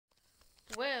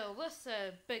Well, this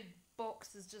big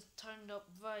box is just turned up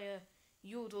via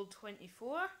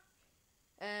Yodel24.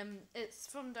 It's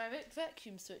from Direct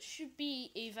Vacuum, so it should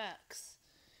be a Vax.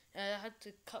 I had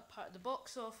to cut part of the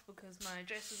box off because my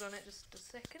address is on it. Just a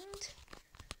second.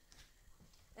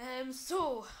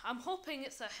 So I'm hoping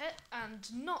it's a hit and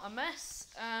not a miss.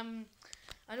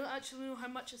 I don't actually know how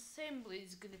much assembly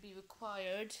is going to be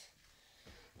required.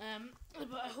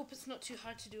 But I hope it's not too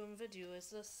hard to do on video. Is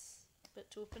this a bit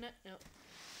to open it? No.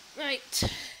 Right.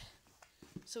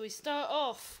 So we start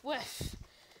off with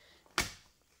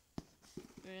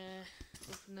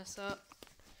open this up.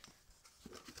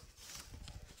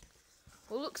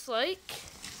 Well, looks like,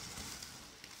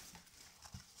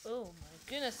 oh my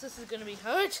goodness, this is going to be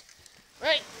hard.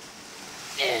 Right.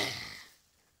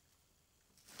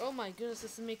 Oh my goodness,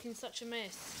 this is making such a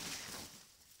mess.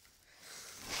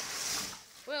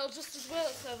 Well, just as well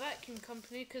it's a vacuum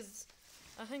company, because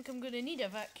I think I'm going to need a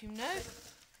vacuum now.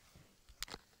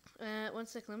 1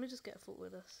 second, let me just get a photo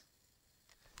of this.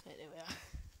 Right, there we are.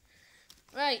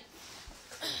 Right.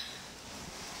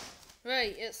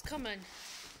 Right, it's coming.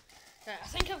 Right, I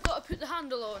think I've got to put the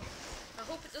handle on. I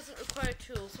hope it doesn't require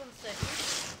tools. 1 second.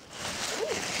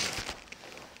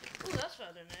 Ooh. Ooh, that's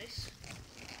rather nice.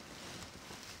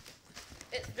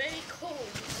 It's very cold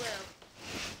as well.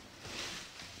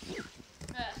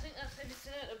 Right, I think that's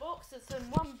everything out of the box. It's in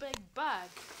one big bag.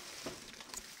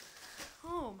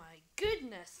 Oh my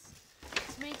goodness.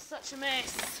 It's made such a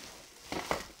mess.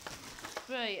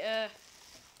 Right,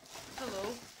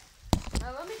 hello.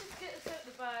 Now let me just get this out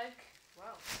of the bag.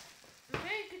 Wow. In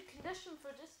very good condition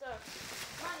for just a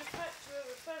manufacturer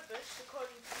refurbished,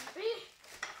 according to eBay.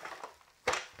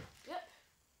 Yep.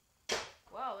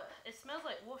 Wow, it smells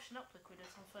like washing up liquid or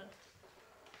something.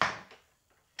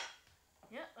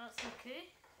 Yep, that's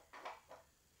okay.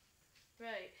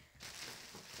 Right.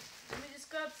 Let me just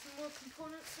grab some more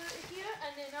components out of here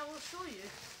and then I will show you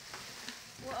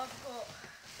what I've got.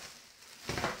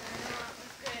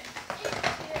 We've got ink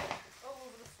here all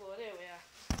over the floor. There we are.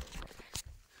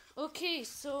 Okay,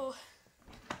 so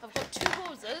I've got 2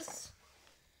 hoses.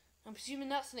 I'm presuming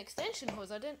that's an extension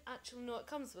hose. I didn't actually know it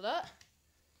comes with that.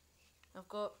 I've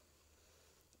got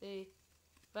a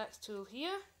Vax tool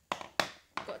here.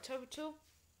 I've got a turbo tool.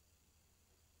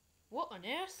 What on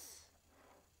earth?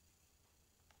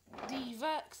 The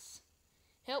Vax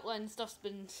helpline stuff's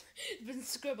been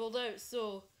scribbled out,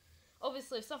 so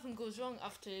obviously if something goes wrong I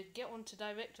have to get onto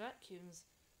Direct Vacuums.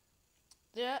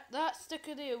 That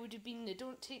sticker there would have been, they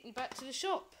don't take me back to the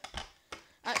shop.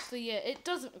 Actually, yeah, it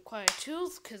doesn't require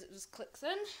tools because it just clicks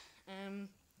in.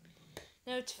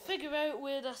 Now to figure out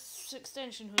where this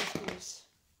extension hose goes.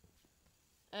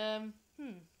 I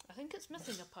think it's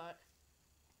missing a part.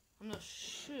 I'm not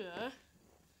sure.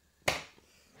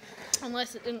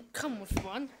 Unless it didn't come with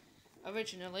one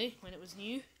originally when it was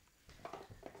new.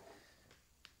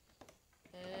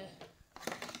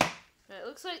 Right, it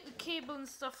looks like the cable and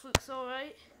stuff looks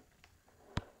alright.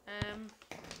 From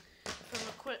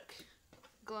a quick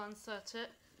glance at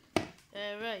it.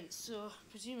 Right, so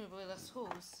presumably this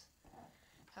hose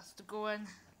has to go in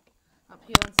up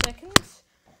here 1 second.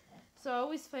 So I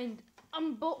always find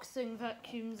unboxing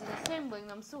vacuums and assembling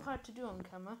them so hard to do on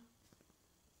camera.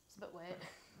 It's a bit wet.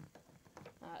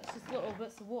 It's just little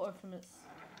bits of water from its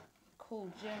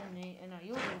cold journey in a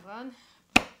Yodel van.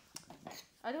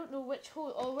 I don't know which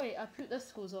hose. Oh wait, I put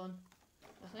this hose on,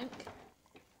 I think.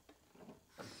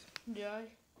 Do I?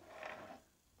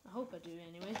 I hope I do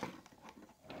anyway.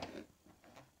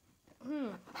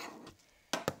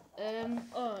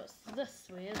 Oh, it's this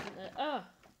way, isn't it? Ah,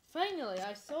 finally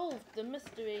I solved the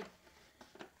mystery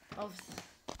of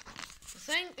the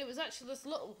thing. It was actually this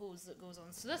little hose that goes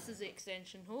on. So this is the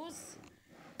extension hose.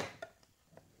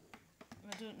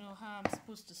 I don't know how I'm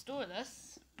supposed to store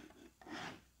this.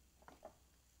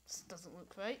 This doesn't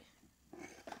look right.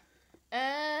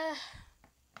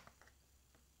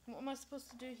 What am I supposed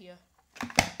to do here?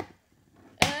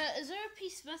 Is there a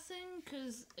piece missing?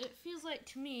 Because it feels like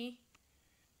to me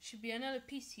should be another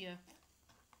piece here.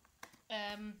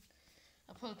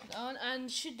 I'll probably put it on. And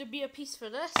should there be a piece for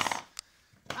this?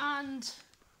 And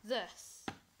this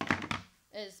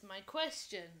is my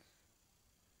question.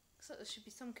 Looks like there should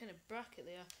be some kind of bracket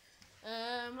there.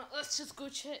 Let's just go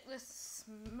check this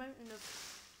mountain of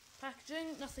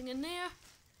packaging. Nothing in there.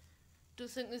 Don't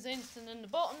think there's anything in the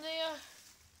bottom there.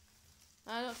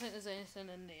 I don't think there's anything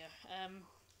in there.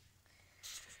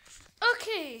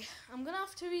 Okay, I'm gonna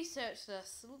have to research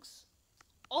this. It looks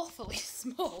awfully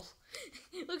small.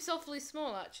 It looks awfully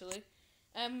small actually.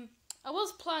 I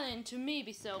was planning to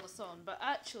maybe sell this on, but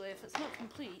actually if it's not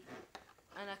complete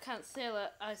and I can't sell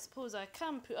it, I suppose I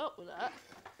can put up with that.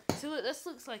 So look, this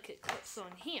looks like it clips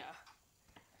on here,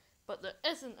 but there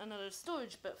isn't another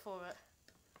storage bit for it.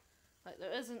 Like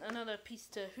there isn't another piece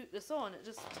to hook this on, it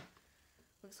just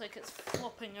looks like it's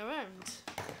flopping around.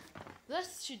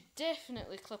 This should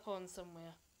definitely clip on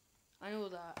somewhere. I know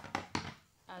that.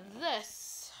 And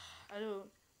this, I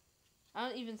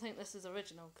don't even think this is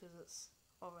original because it's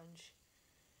orange.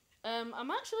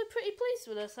 I'm actually pretty pleased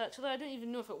with this actually. I don't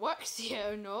even know if it works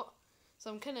yet or not.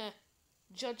 So I'm kind of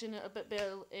judging it a bit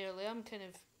early. I'm kind of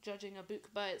judging a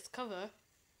book by its cover.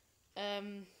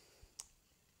 No,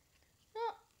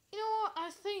 you know what, I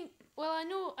think, well, I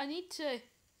know I need to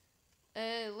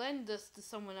lend this to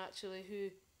someone actually who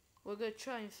we're going to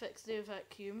try and fix their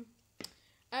vacuum.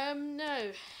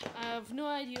 Now, I have no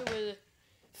idea where the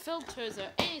filters or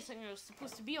anything are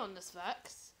supposed to be on this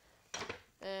Vax.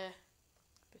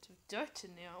 Bit of dirt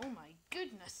in there, oh my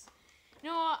goodness. You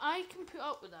know what, I can put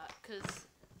up with that because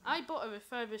I bought a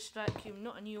refurbished vacuum,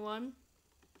 not a new one.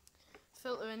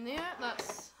 Filter in there,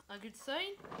 that's a good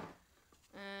sign.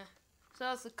 So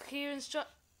that's the clear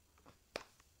instruct.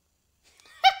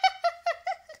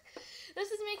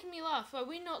 This is making me laugh. Are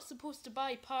we not supposed to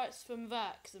buy parts from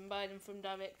Vax and buy them from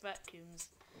Direct Vacuums?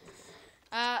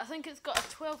 I think it's got a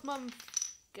 12-month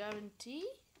guarantee.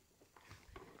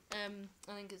 I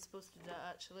think it's supposed to do that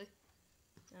actually.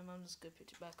 I'm just going to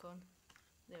put it back on.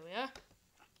 There we are.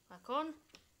 Back on.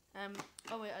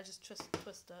 Oh wait, I just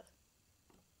twist it.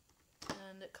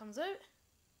 And it comes out.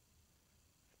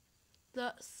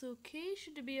 That's okay.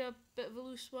 Should there be a bit of a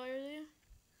loose wire there?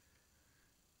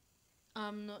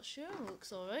 I'm not sure.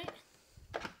 Looks alright.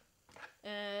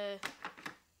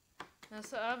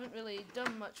 So I haven't really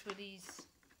done much with these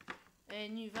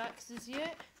new Vaxes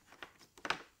yet.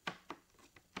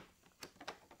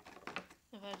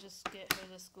 If I just get how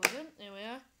this goes in, there we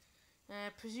are.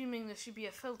 Presuming there should be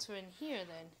a filter in here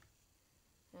then.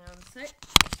 One sec.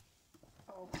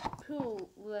 I'll pull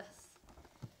this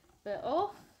bit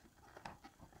off.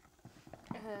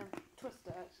 Twist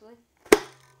it actually.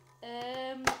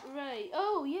 Right.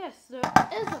 Oh yes, there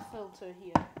is a filter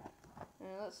here.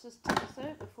 Let's just take this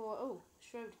out before. Oh, the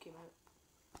shroud came out.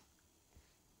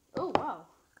 Oh wow.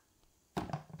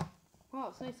 Wow,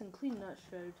 it's nice and clean, that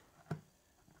shroud.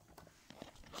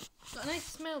 It's got a nice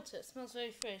smell to it. It smells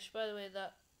very fresh. By the way,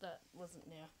 that wasn't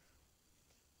there.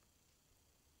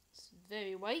 It's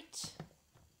very white.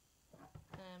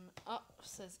 Up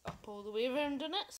says up all the way around on it.